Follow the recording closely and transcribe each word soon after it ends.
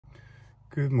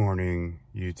Good morning,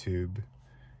 YouTube.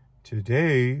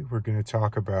 Today, we're going to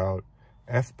talk about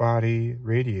FBody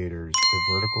radiators, the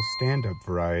vertical stand-up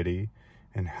variety,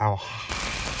 and how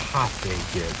hot they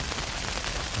get,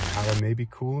 and how to maybe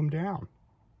cool them down.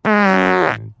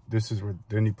 And this is where,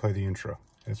 then you play the intro.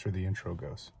 That's where the intro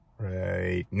goes,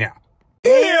 right now.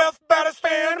 FBody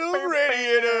stand-up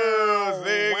radiators,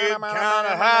 they get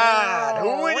kinda hot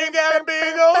when you got a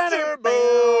big old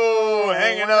turbo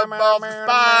hanging up off the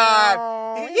spine.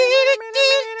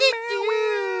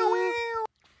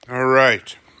 All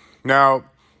right. Now,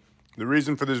 the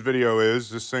reason for this video is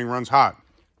this thing runs hot.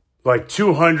 Like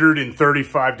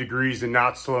 235 degrees and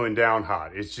not slowing down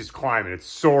hot. It's just climbing. It's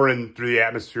soaring through the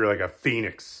atmosphere like a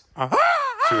phoenix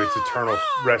to its eternal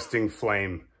resting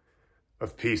flame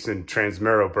of peace and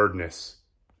transmero birdness.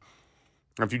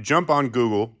 Now, if you jump on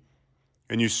Google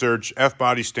and you search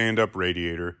FBody stand-up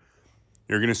radiator,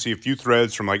 you're going to see a few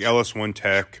threads from like LS1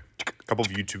 Tech, a couple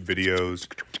of YouTube videos,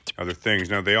 other things.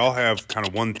 Now, they all have kind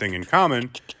of one thing in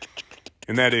common,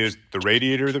 and that is the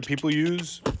radiator that people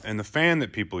use and the fan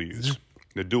that people use.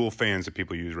 The dual fans that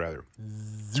people use, rather.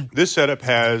 This setup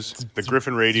has the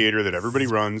Griffin radiator that everybody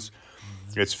runs.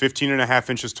 It's 15.5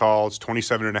 inches tall. It's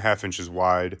 27.5 inches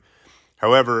wide.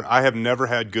 However, I have never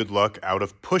had good luck out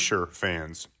of pusher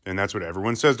fans, and that's what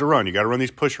everyone says to run. You got to run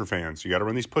these pusher fans. You got to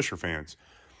run these pusher fans.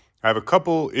 I have a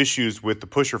couple issues with the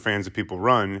pusher fans that people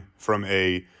run from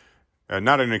a,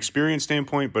 not an experience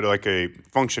standpoint, but like a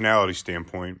functionality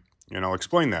standpoint, and I'll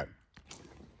explain that.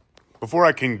 Before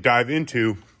I can dive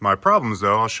into my problems,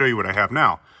 though, I'll show you what I have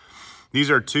now. These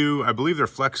are two, I believe they're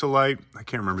Flexolite. I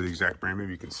can't remember the exact brand.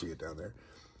 Maybe you can see it down there.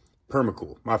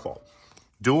 Permacool, my fault.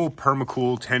 Dual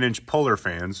Permacool 10-inch polar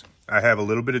fans. I have a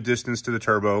little bit of distance to the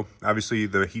turbo. Obviously,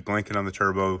 the heat blanket on the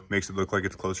turbo makes it look like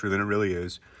it's closer than it really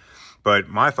is. But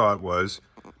my thought was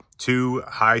two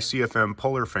high CFM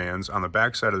polar fans on the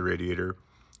backside of the radiator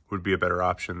would be a better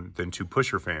option than two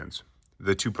pusher fans.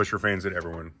 The two pusher fans that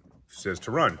everyone says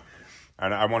to run.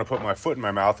 And I want to put my foot in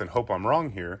my mouth and hope I'm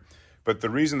wrong here. But the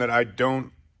reason that I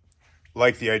don't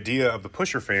like the idea of the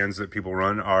pusher fans that people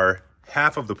run are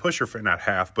half of the pusher fan, not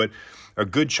half, but a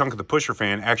good chunk of the pusher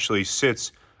fan actually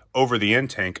sits over the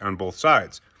end tank on both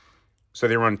sides. So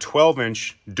they run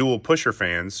 12-inch dual pusher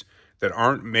fans that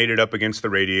aren't mated up against the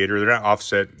radiator. They're not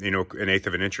offset, you know, 1/8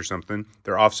 of an inch or something.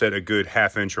 They're offset a good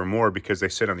 1/2 inch or more because they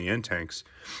sit on the end tanks.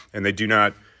 And they do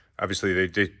not, obviously,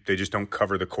 they just don't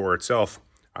cover the core itself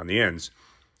on the ends.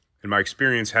 In my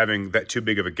experience, having that too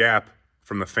big of a gap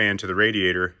from the fan to the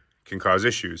radiator can cause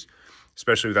issues,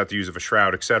 especially without the use of a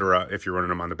shroud, etc., if you're running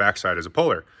them on the backside as a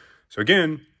polar. So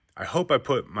again, I hope I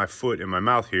put my foot in my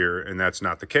mouth here, and that's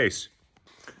not the case.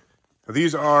 Now,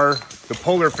 these are the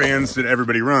polar fans that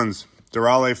everybody runs.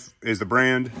 Derale is the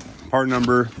brand. Part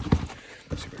number,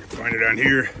 let's see if I can find it on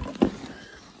here.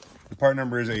 The part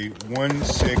number is a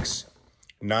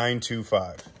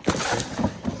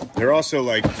 16925. They're also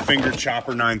like finger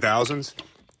chopper 9000s.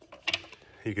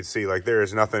 You can see like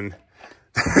there's nothing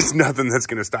that's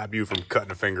going to stop you from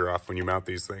cutting a finger off when you mount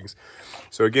these things.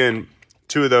 So again,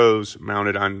 two of those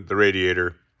mounted on the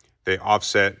radiator, they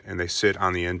offset and they sit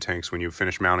on the end tanks when you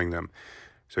finish mounting them.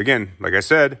 So again, like I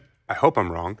said, I hope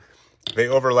I'm wrong. They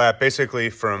overlap basically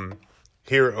from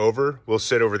here over, will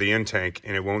sit over the end tank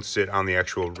and it won't sit on the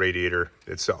actual radiator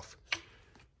itself.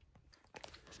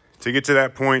 To get to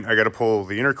that point, I got to pull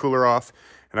the intercooler off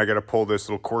and I got to pull this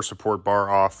little core support bar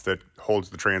off that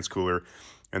holds the transcooler.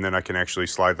 And then I can actually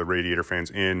slide the radiator fans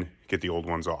in, get the old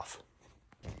ones off.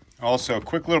 Also,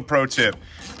 quick little pro tip.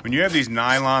 When you have these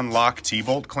nylon lock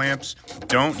T-bolt clamps,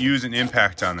 don't use an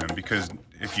impact on them because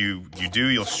if you do,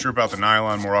 you'll strip out the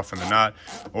nylon more often than not.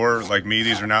 Or like me,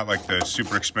 these are not like the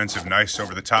super expensive, nice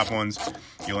over the top ones.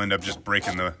 You'll end up just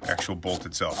breaking the actual bolt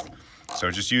itself.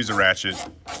 So just use a ratchet,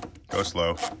 go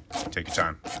slow, take your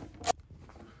time.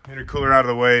 Intercooler out of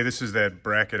the way. This is that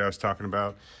bracket I was talking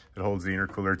about that holds the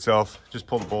intercooler itself. Just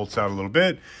pull the bolts out a little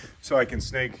bit so I can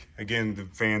snake, again, the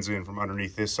fans in from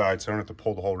underneath this side so I don't have to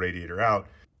pull the whole radiator out.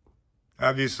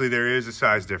 Obviously, there is a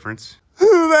size difference.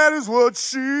 That is what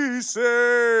she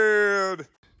said.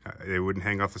 They wouldn't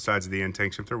hang off the sides of the end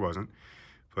tanks if there wasn't.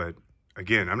 But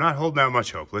again, I'm not holding out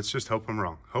much hope. Let's just hope I'm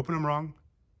wrong. Hoping I'm wrong.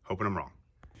 Hoping I'm wrong.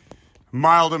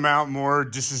 Mild amount more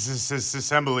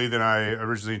disassembly than I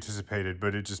originally anticipated,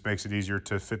 but it just makes it easier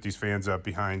to fit these fans up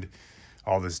behind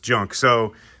all this junk.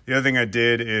 So the other thing I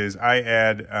did is I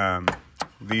add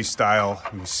these style,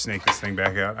 let me snake this thing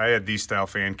back out. I add these style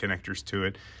fan connectors to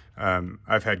it.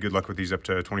 I've had good luck with these up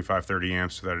to 25, 30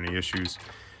 amps without any issues.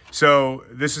 So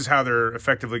this is how they're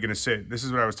effectively going to sit. This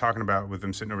is what I was talking about with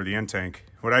them sitting over the end tank.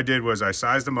 What I did was I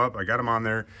sized them up. I got them on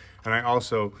there. And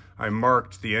I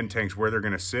marked the end tanks where they're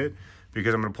gonna sit,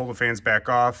 because I'm gonna pull the fans back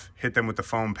off, hit them with the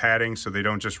foam padding so they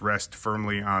don't just rest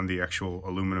firmly on the actual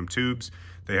aluminum tubes.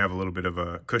 They have a little bit of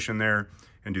a cushion there,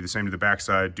 and do the same to the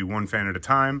backside. Do one fan at a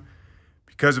time.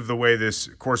 Because of the way this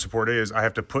core support is, I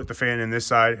have to put the fan in this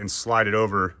side and slide it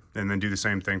over, and then do the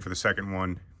same thing for the second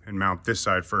one and mount this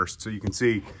side first. So you can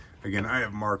see, again, I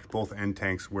have marked both end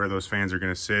tanks where those fans are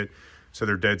gonna sit, so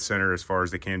they're dead center as far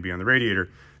as they can be on the radiator.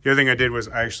 The other thing I did was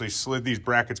I actually slid these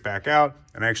brackets back out,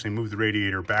 and I actually moved the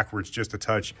radiator backwards just a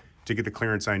touch to get the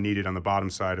clearance I needed on the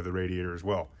bottom side of the radiator as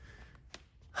well.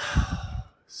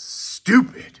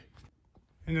 Stupid.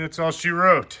 And that's all she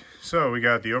wrote. So we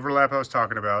got the overlap I was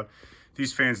talking about.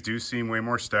 These fans do seem way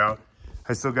more stout.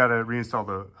 I still got to reinstall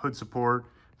the hood support,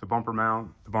 the bumper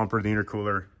mount, the bumper, the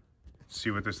intercooler,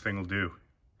 see what this thing will do.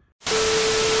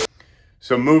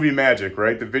 So movie magic,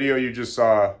 right? The video you just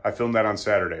saw, I filmed that on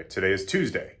Saturday. Today is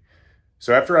Tuesday.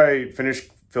 So after I finished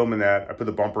filming that, I put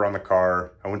the bumper on the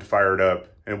car, I went to fire it up,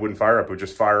 and it wouldn't fire up, it would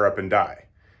just fire up and die.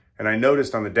 And I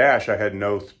noticed on the dash I had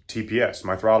no TPS.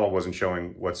 My throttle wasn't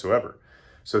showing whatsoever.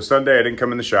 So Sunday, I didn't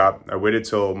come in the shop. I waited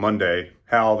till Monday.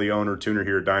 Hal, the owner, tuner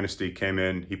here at Dynasty, came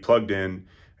in. He plugged in,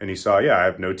 and he saw, yeah, I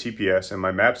have no TPS, and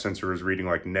my map sensor is reading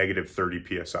like -30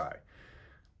 PSI.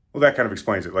 Well, that kind of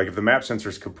explains it. Like, if the map sensor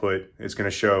is kaput, it's going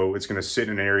to sit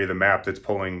in an area of the map that's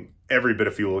pulling every bit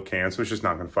of fuel it can, so it's just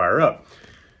not going to fire up.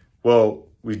 Well,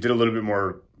 we did a little bit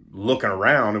more looking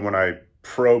around, and when I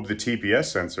probed the TPS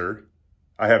sensor,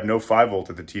 I have no 5 volt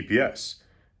at the TPS.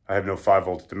 I have no 5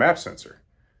 volt at the map sensor.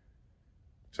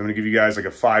 So I'm going to give you guys like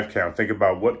a 5 count. Think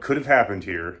about what could have happened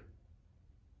here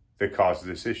that caused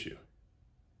this issue.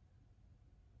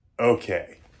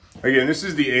 Okay. Again, this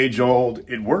is the age-old,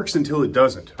 it works until it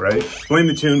doesn't, right? Blame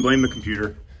the tune, blame the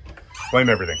computer, blame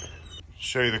everything.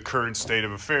 Show you the current state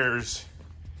of affairs.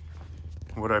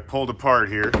 What I pulled apart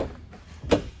here,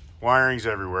 wiring's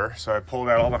everywhere. So I pulled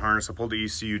out all the harness, I pulled the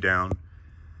ECU down.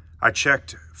 I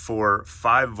checked for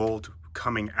 5 volt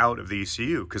coming out of the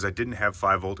ECU because I didn't have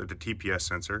 5 volt at the TPS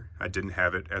sensor. I didn't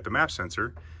have it at the map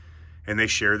sensor, and they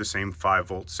share the same 5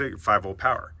 volt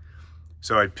power.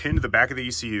 So I pinned the back of the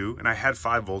ECU, and I had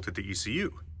 5 volt at the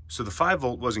ECU. So the 5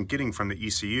 volt wasn't getting from the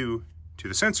ECU to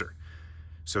the sensor.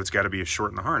 So it's got to be a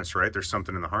short in the harness, right? There's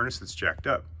something in the harness that's jacked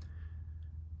up.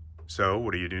 So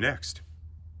what do you do next?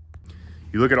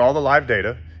 You look at all the live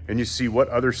data, and you see what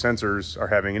other sensors are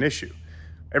having an issue.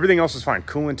 Everything else is fine.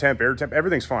 Coolant temp, air temp,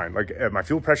 everything's fine. Like my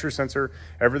fuel pressure sensor,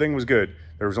 everything was good.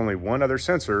 There was only one other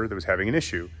sensor that was having an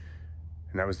issue,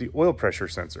 and that was the oil pressure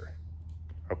sensor.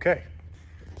 Okay.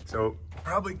 So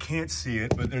probably can't see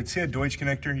it, but see a Deutsch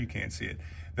connector? You can't see it.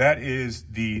 That is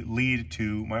the lead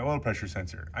to my oil pressure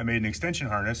sensor. I made an extension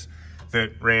harness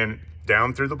that ran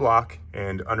down through the block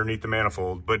and underneath the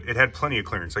manifold, but it had plenty of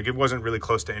clearance. Like, it wasn't really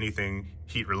close to anything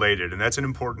heat related, and that's an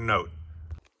important note.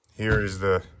 Here is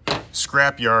the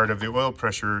scrap yard of the oil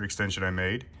pressure extension I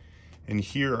made, and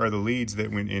here are the leads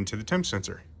that went into the temp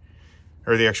sensor,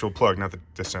 or the actual plug, not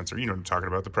the sensor. You know what I'm talking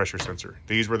about, the pressure sensor.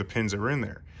 These were the pins that were in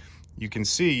there. You can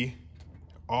see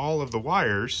all of the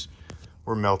wires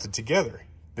were melted together.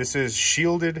 This is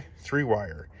shielded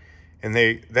 3-wire, and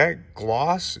that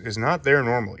gloss is not there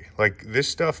normally. Like, this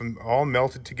stuff all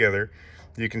melted together.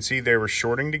 You can see they were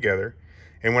shorting together,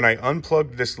 and when I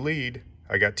unplugged this lead,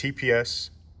 I got TPS,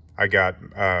 I got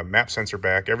map sensor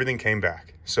back, everything came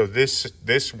back. So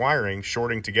this wiring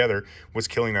shorting together was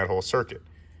killing that whole circuit.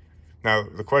 Now,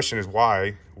 the question is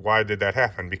why? Why did that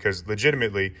happen? Because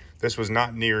legitimately, this was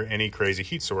not near any crazy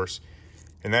heat source,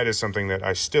 and that is something that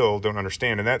I still don't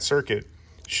understand. And that circuit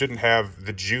shouldn't have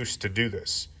the juice to do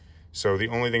this. So the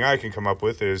only thing I can come up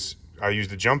with is I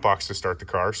used the jump box to start the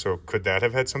car, so could that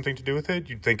have had something to do with it?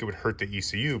 You'd think it would hurt the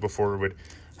ECU before it would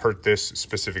hurt this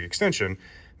specific extension.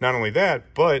 Not only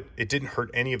that, but it didn't hurt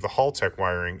any of the Haltech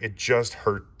wiring. It just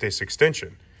hurt this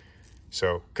extension.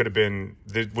 So could have been,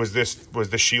 was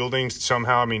the shielding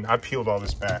somehow? I mean, I peeled all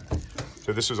this back.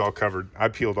 So this was all covered. I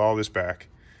peeled all this back.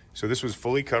 So this was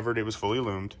fully covered. It was fully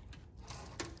loomed.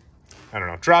 I don't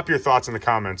know. Drop your thoughts in the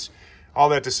comments. All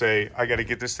that to say, I got to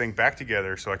get this thing back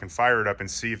together so I can fire it up and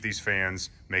see if these fans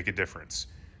make a difference.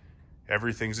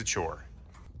 Everything's a chore.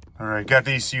 All right, got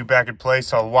the ECU back in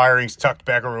place. All the wiring's tucked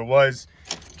back where it was.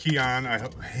 Key on.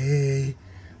 Hey,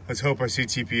 let's hope I see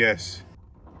TPS.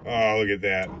 Oh, look at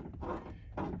that.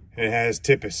 It has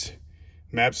TPS.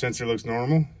 Map sensor looks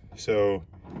normal, so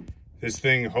this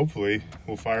thing hopefully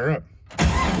will fire up.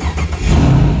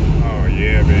 Oh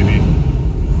yeah, baby.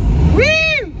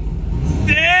 Woo!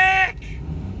 Sick!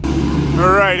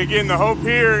 All right, again, the hope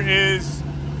here is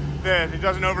that it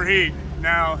doesn't overheat.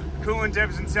 Now, coolant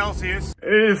temps in Celsius.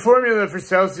 The formula for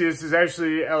Celsius is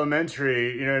actually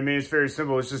elementary. You know what I mean? It's very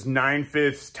simple. It's just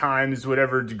 9/5 times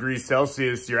whatever degrees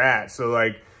Celsius you're at. So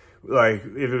like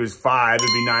if it was 5, it'd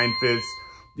be 9/5,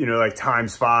 you know, like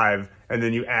times 5, and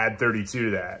then you add 32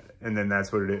 to that, and then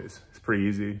that's what it is. It's pretty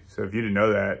easy. So if you didn't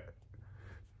know that,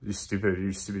 you're stupid. You're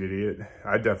a stupid idiot.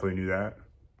 I definitely knew that.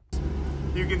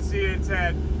 You can see it's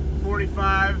at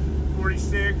 45,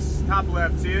 46, top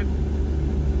left, see it?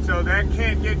 So that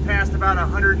can't get past about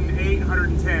 108,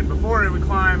 110. Before it would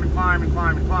climb and climb and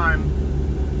climb and climb.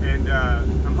 And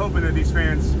I'm hoping that these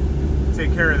fans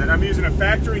take care of that. I'm using a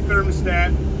factory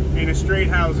thermostat and a straight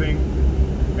housing.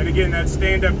 And again, that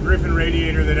stand-up Griffin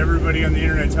radiator that everybody on the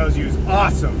internet tells you is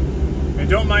awesome. And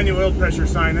don't mind the oil pressure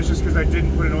sign. That's just because I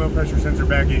didn't put an oil pressure sensor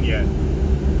back in yet.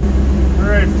 All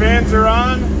right, fans are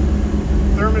on.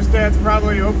 Thermostat's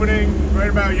probably opening right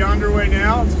about yonder way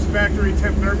now. It's this factory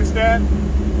temp thermostat.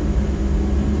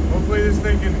 Hopefully this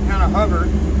thing can kind of hover.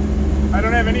 I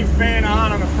don't have any fan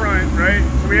on the front, right?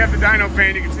 So we have the dyno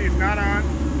fan. You can see it's not on.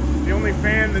 The only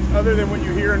fan that's other than what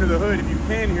you hear under the hood, if you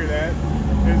can hear that,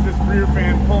 is this rear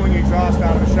fan pulling exhaust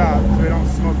out of the shop so they don't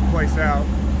smoke the place out.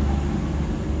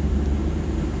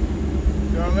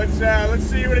 So let's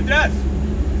see what it does.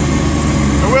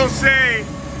 I will say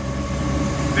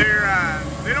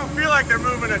they don't feel like they're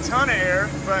moving a ton of air,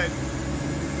 but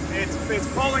it's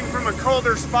pulling from a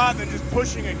colder spot than just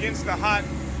pushing against the hot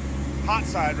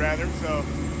side rather. So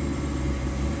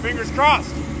fingers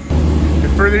crossed.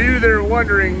 And for you that are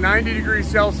wondering, 90 degrees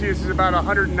Celsius is about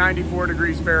 194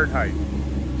 degrees Fahrenheit.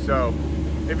 So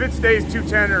if it stays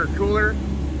 210 or cooler,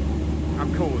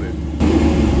 I'm cool with it.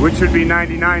 Which would be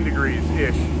 99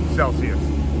 degrees-ish Celsius,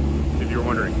 if you're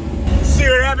wondering. Let's see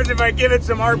what happens if I give it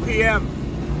some RPM.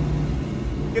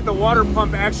 Get the water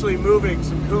pump actually moving,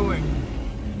 some cooling.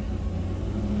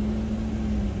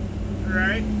 All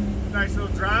right, nice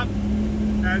little drop.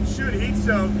 That should heat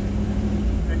soak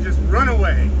and just run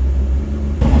away.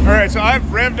 All right, so I've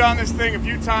revved on this thing a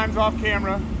few times off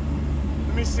camera.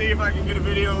 Let me see if I can get a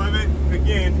video of it.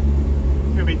 Again,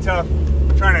 it's gonna be tough.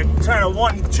 Trying to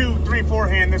 1, 2, 3, 4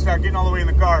 hand this out, getting all the way in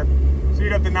the car. See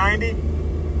it up to 90.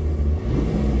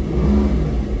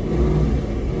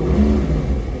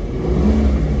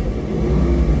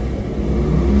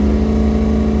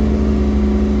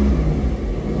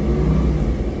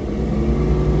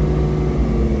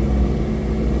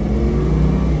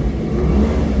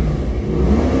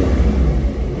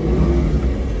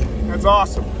 That's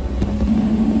awesome.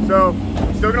 So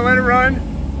I'm still gonna let it run.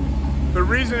 The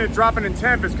reason it's dropping in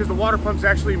temp is because the water pump's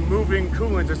actually moving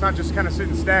coolant. It's not just kind of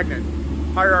sitting stagnant.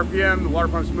 Higher RPM, the water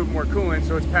pump's moving more coolant,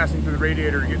 so it's passing through the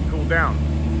radiator and getting cooled down.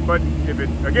 But if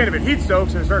it heat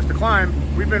soaks and it starts to climb,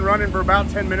 we've been running for about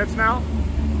 10 minutes now,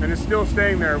 and it's still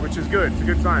staying there, which is good. It's a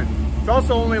good sign. It's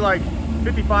also only like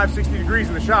 55, 60 degrees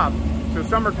in the shop, so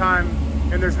summertime,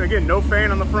 and there's, again, no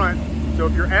fan on the front. So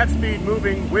if you're at speed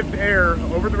moving with air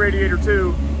over the radiator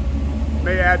too,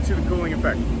 may add to the cooling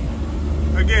effect.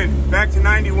 Again, back to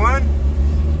 91.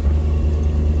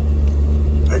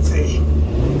 Let's see.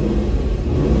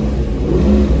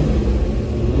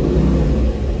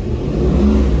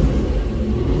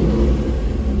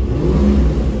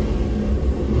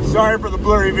 Sorry for the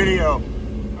blurry video.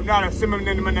 I'm not a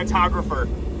cinematographer.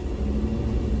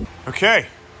 Okay,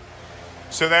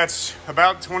 so that's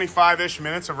about 25-ish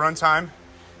minutes of runtime.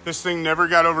 This thing never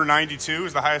got over 92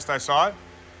 is the highest I saw it,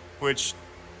 which,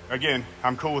 again,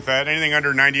 I'm cool with that. Anything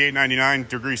under 98, 99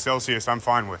 degrees Celsius, I'm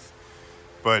fine with.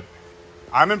 But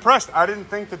I'm impressed. I didn't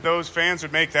think that those fans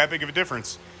would make that big of a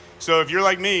difference. So if you're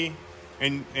like me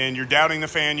and you're doubting the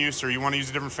fan use or you want to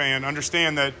use a different fan,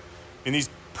 understand that in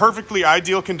these perfectly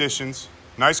ideal conditions,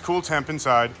 nice cool temp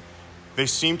inside, they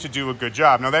seem to do a good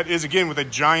job. Now that is, again, with a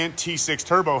giant T6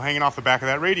 turbo hanging off the back of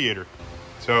that radiator.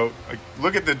 So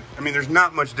look at there's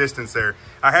not much distance there.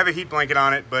 I have a heat blanket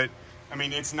on it, but I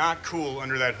mean, it's not cool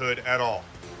under that hood at all.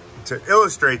 To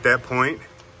illustrate that point,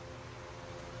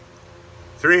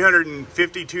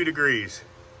 352 degrees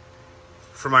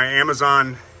for my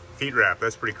Amazon heat wrap.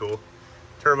 That's pretty cool.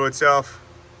 Turbo itself,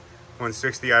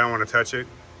 160, I don't want to touch it.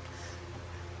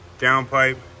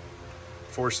 Downpipe,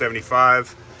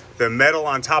 475. The metal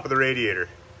on top of the radiator,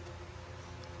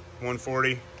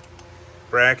 140.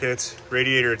 Brackets,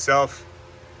 radiator itself,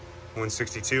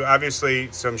 162.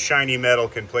 Obviously, some shiny metal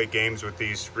can play games with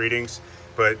these readings,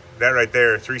 but that right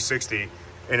there, 360,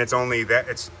 and it's only that,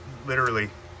 it's literally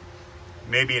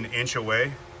maybe an inch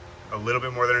away, a little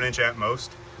bit more than an inch at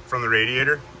most from the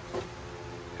radiator.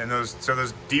 And those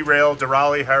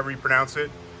Derale, however you pronounce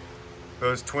it,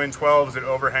 those twin 12s that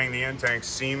overhang the end tanks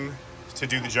seem to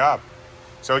do the job.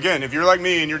 So again, if you're like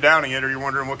me and you're downing it, or you're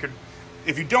wondering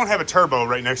if you don't have a turbo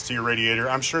right next to your radiator,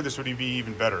 I'm sure this would be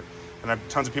even better. And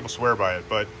tons of people swear by it.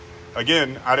 But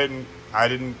again, I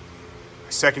didn't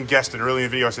second guessed it early in the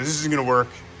video. I said, this isn't gonna work.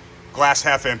 Glass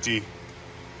half empty.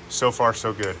 So far,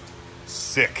 so good.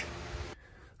 Sick.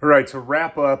 All right, to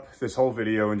wrap up this whole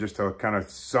video and just to kind of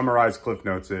summarize Cliff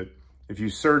Notes it, if you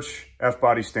search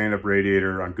FBody stand-up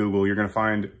radiator on Google, you're gonna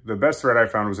find the best thread I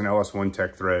found was an LS1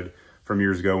 Tech thread from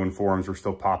years ago when forums were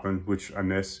still popping, which I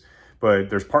miss. But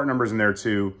there's part numbers in there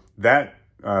too. That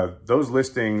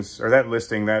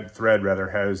that thread rather,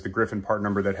 has the Griffin part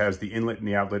number that has the inlet and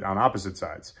the outlet on opposite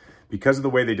sides. Because of the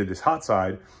way they did this hot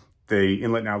side, the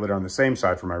inlet and outlet are on the same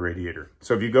side for my radiator.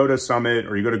 So if you go to Summit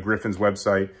or you go to Griffin's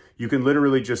website, you can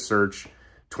literally just search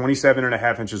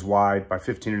 27.5 inches wide by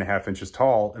 15.5 inches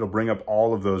tall. It'll bring up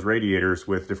all of those radiators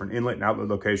with different inlet and outlet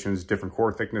locations, different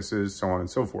core thicknesses, so on and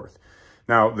so forth.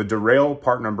 Now, the Derale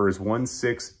part number is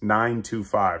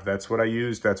 16925. That's what I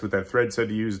used. That's what that thread said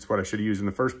to use. It's what I should have used in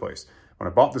the first place. When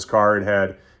I bought this car, it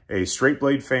had a straight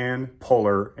blade fan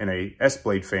puller and a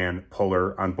S-blade fan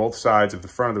puller on both sides of the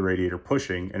front of the radiator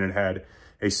pushing, and it had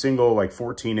a single like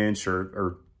 14-inch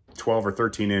or 12 or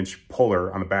 13-inch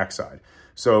puller on the backside.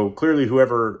 So clearly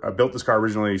whoever built this car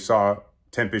originally saw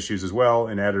temp issues as well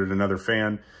and added another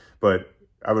fan, but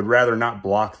I would rather not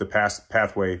block the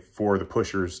pathway for the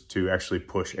pushers to actually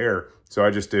push air. So I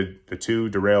just did the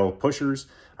 2 Derale pushers.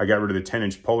 I got rid of the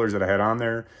 10-inch pullers that I had on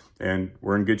there, and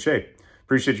we're in good shape.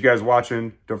 Appreciate you guys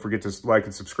watching. Don't forget to like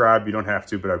and subscribe. You don't have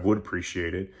to, but I would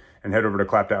appreciate it. And head over to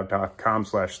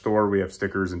clappedout.com/store. We have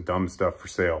stickers and dumb stuff for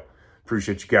sale.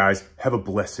 Appreciate you guys. Have a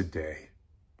blessed day.